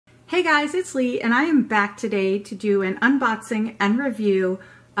Hey guys, it's Lee and I am back today to do an unboxing and review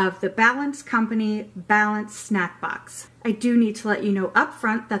of the Balance Company Balance Snack Box. I do need to let you know up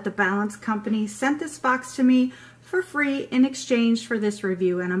front that the Balance Company sent this box to me for free in exchange for this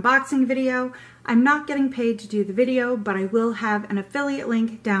review and unboxing video. I'm not getting paid to do the video, but I will have an affiliate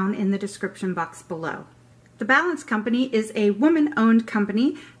link down in the description box below. The Balance Company is a woman-owned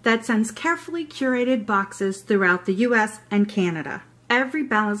company that sends carefully curated boxes throughout the US and Canada. Every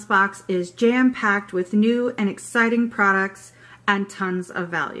Balance box is jam-packed with new and exciting products and tons of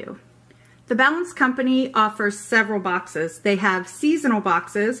value. The Balance Company offers several boxes. They have seasonal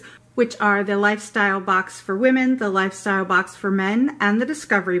boxes, which are the Lifestyle Box for women, the Lifestyle Box for men, and the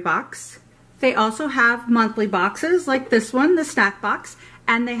Discovery Box. They also have monthly boxes like this one, the Snack Box,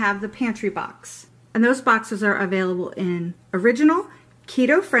 and they have the Pantry Box. And those boxes are available in original,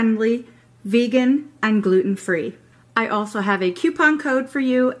 keto-friendly, vegan, and gluten-free. I also have a coupon code for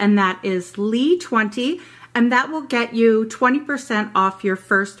you, and that is Lee20, and that will get you 20% off your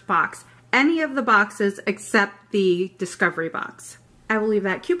first box. Any of the boxes except the Discovery Box. I will leave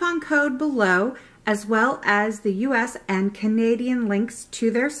that coupon code below, as well as the US and Canadian links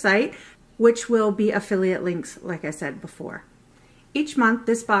to their site, which will be affiliate links, like I said before. Each month,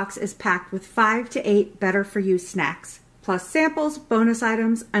 this box is packed with 5 to 8 better for you snacks, plus samples, bonus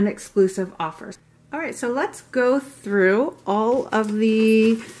items, and exclusive offers. All right, so let's go through all of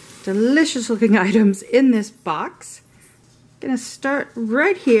the delicious looking items in this box. I'm gonna start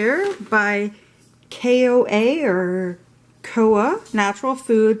right here by KOA or KOA Natural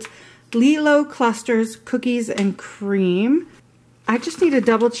Foods Lilo Clusters Cookies and Cream. I just need to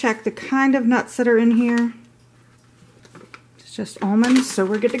double check the kind of nuts that are in here. It's just almonds, so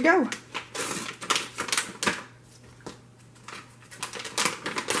we're good to go.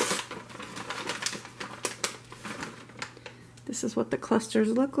 This is what the clusters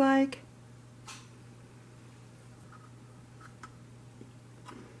look like.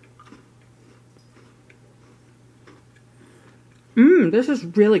 This is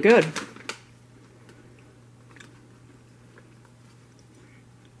really good.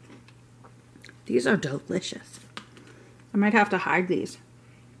 These are delicious. I might have to hide these.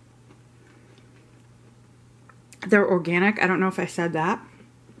 They're organic. I don't know if I said that.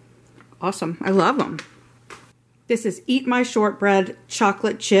 Awesome. I love them. This is Eat My Shortbread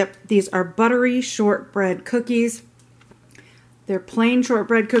Chocolate Chip. These are buttery shortbread cookies. Their plain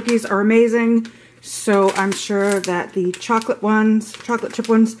shortbread cookies are amazing, so I'm sure that the chocolate chip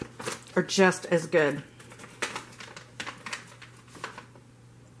ones, are just as good.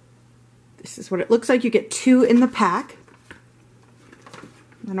 This is what it looks like. You get 2 in the pack.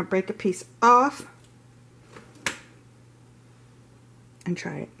 I'm gonna break a piece off and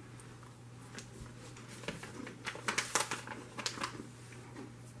try it.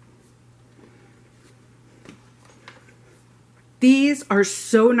 These are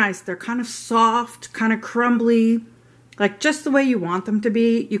so nice. They're kind of soft, kind of crumbly, like just the way you want them to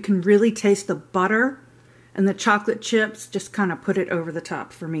be. You can really taste the butter, and the chocolate chips just kind of put it over the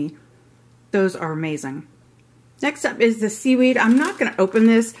top for me. Those are amazing. Next up is the seaweed. I'm not going to open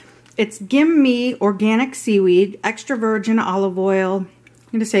this. It's Gimme Organic Seaweed, extra virgin olive oil.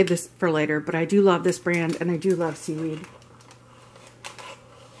 I'm going to save this for later, but I do love this brand and I do love seaweed.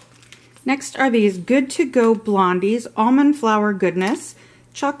 Next are these Good to Go Blondies, almond flour goodness,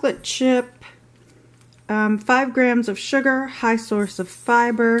 chocolate chip, 5 grams of sugar, high source of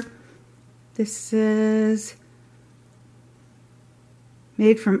fiber. This is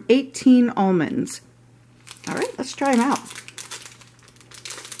made from 18 almonds. All right, let's try them out.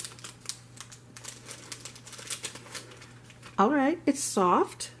 All right, it's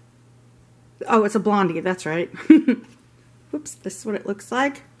soft. Oh, it's a blondie, that's right. Whoops, this is what it looks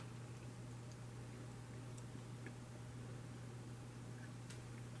like.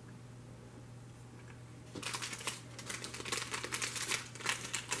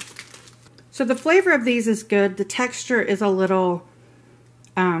 So the flavor of these is good. The texture is a little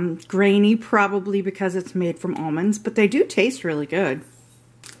grainy, probably because it's made from almonds, but they do taste really good.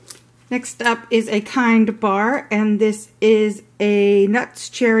 Next up is a Kind bar, and this is a nuts,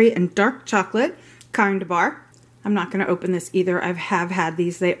 cherry, and dark chocolate Kind bar. I'm not going to open this either. I have had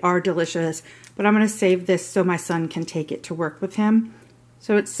these. They are delicious, but I'm going to save this so my son can take it to work with him.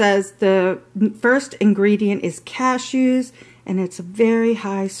 So it says the first ingredient is cashews, and it's a very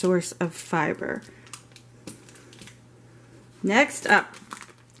high source of fiber. Next up,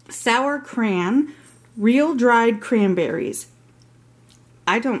 Sour Cran, real dried cranberries.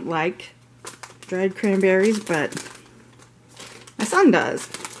 I don't like dried cranberries, but my son does.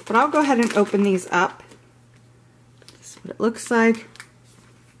 But I'll go ahead and open these up. This is what it looks like.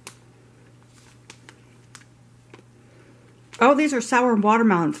 Oh, these are sour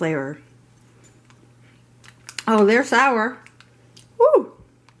watermelon flavor. Oh, they're sour. Woo!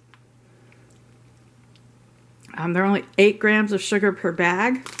 They're only 8 grams of sugar per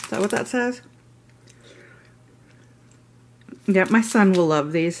bag. Is that what that says? Yeah, my son will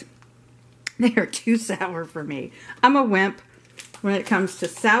love these. They are too sour for me. I'm a wimp when it comes to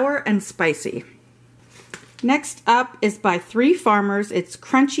sour and spicy. Next up is by 3 Farmers. It's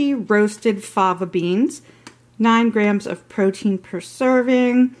crunchy roasted fava beans. 9 grams of protein per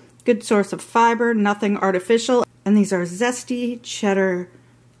serving. Good source of fiber, nothing artificial. And these are zesty cheddar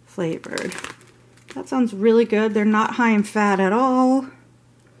flavored. That sounds really good. They're not high in fat at all.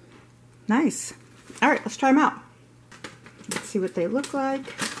 Nice. All right, let's try them out. Let's see what they look like.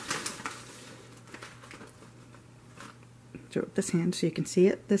 Throw up this hand so you can see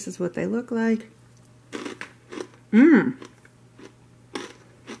it. This is what they look like.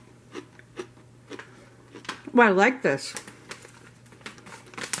 Well, I like this.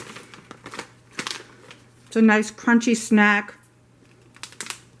 It's a nice crunchy snack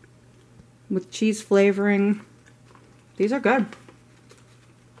with cheese flavoring. These are good.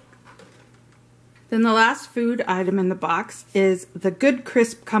 Then the last food item in the box is the Good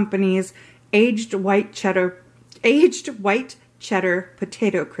Crisp Company's aged white cheddar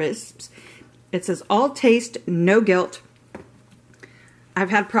potato crisps. It says all taste, no guilt. I've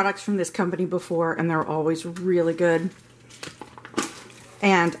had products from this company before and they're always really good.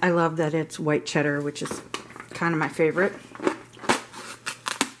 And I love that it's white cheddar, which is kind of my favorite.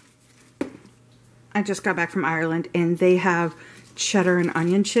 I just got back from Ireland and they have cheddar and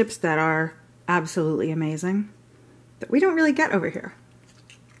onion chips that are absolutely amazing that we don't really get over here.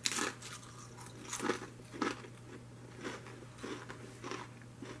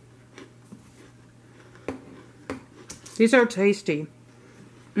 These are tasty.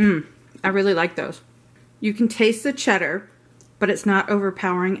 I really like those. You can taste the cheddar, but it's not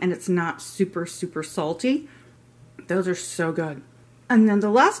overpowering and it's not super, super salty. Those are so good. And then the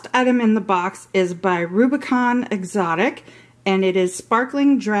last item in the box is by Rubicon Exotic, and it is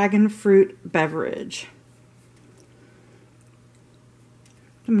sparkling dragon fruit beverage.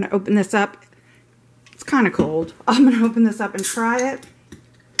 I'm going to open this up. It's kind of cold. I'm going to open this up and try it.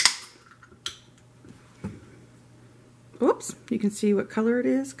 Oops, you can see what color it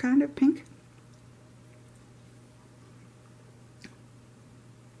is, kind of pink.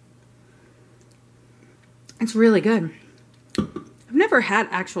 It's really good. I've never had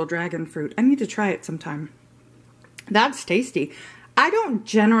actual dragon fruit. I need to try it sometime. That's tasty. I don't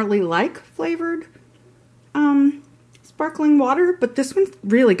generally like flavored sparkling water, but this one's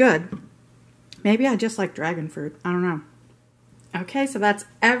really good. Maybe I just like dragon fruit. I don't know. Okay, so that's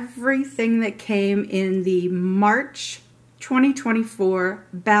everything that came in the March 2024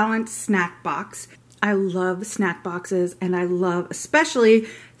 Balanced Snack Box. I love snack boxes, and I love especially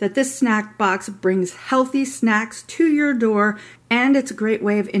that this snack box brings healthy snacks to your door, and it's a great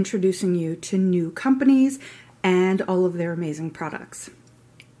way of introducing you to new companies and all of their amazing products.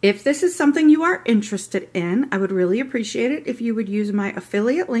 If this is something you are interested in, I would really appreciate it if you would use my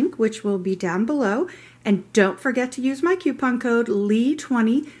affiliate link, which will be down below. And don't forget to use my coupon code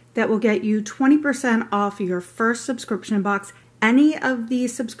LEIGH20 that will get you 20% off your first subscription box. Any of the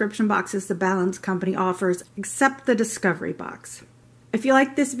subscription boxes the Balance Company offers, except the Discovery box. If you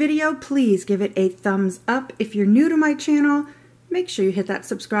like this video, please give it a thumbs up. If you're new to my channel, make sure you hit that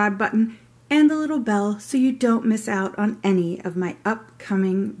subscribe button and the little bell so you don't miss out on any of my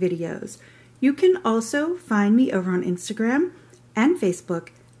upcoming videos. You can also find me over on Instagram and Facebook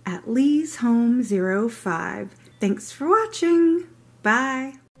at LeighsHome05. Thanks for watching.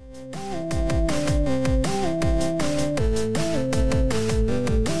 Bye.